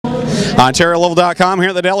OntarioLocal.com here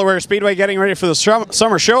at the Delaware Speedway, getting ready for the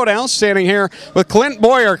Summer Showdown. Standing here with Clint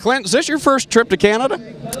Bowyer. Clint, is this your first trip to Canada?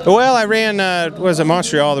 Well, I ran, was it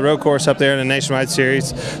Montreal, the road course up there in the Nationwide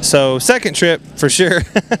Series. So second trip for sure.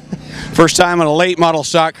 First time in a late model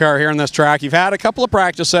stock car here on this track. You've had a couple of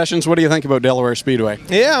practice sessions. What do you think about Delaware Speedway?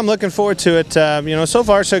 Yeah, I'm looking forward to it. You know, so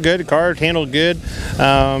far so good. The car handled good.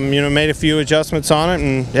 You know, made a few adjustments on it,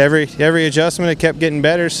 and every adjustment it kept getting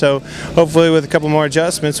better. So hopefully with a couple more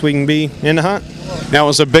adjustments we can be in the hunt. Now, it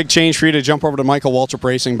was a big change for you to jump over to Michael Waltrip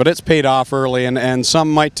Racing, but it's paid off early, and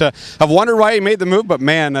some might have wondered why you made the move, but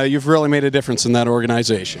man, you've really made a difference in that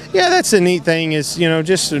organization. Yeah, that's the neat thing is, you know,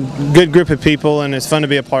 just a good group of people, and it's fun to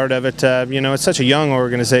be a part of it. You know, it's such a young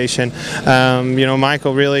organization. You know,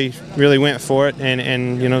 Michael really went for it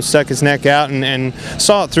and you know, stuck his neck out and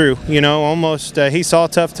saw it through. You know, almost he saw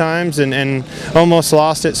tough times and almost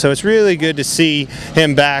lost it, so it's really good to see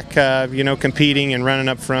him back, you know, competing and running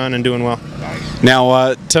up front and doing well.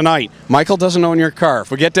 Now, tonight, Michael doesn't own your car. If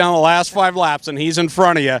we get down the last 5 laps and he's in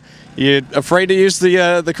front of you, you afraid to use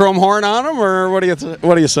the chrome horn on him, or what do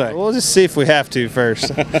you say? We'll just see if we have to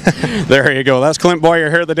first. There you go. That's Clint Bowyer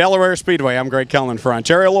here at the Delaware Speedway. I'm Greg Kellman for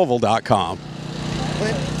OntarioLocal.com.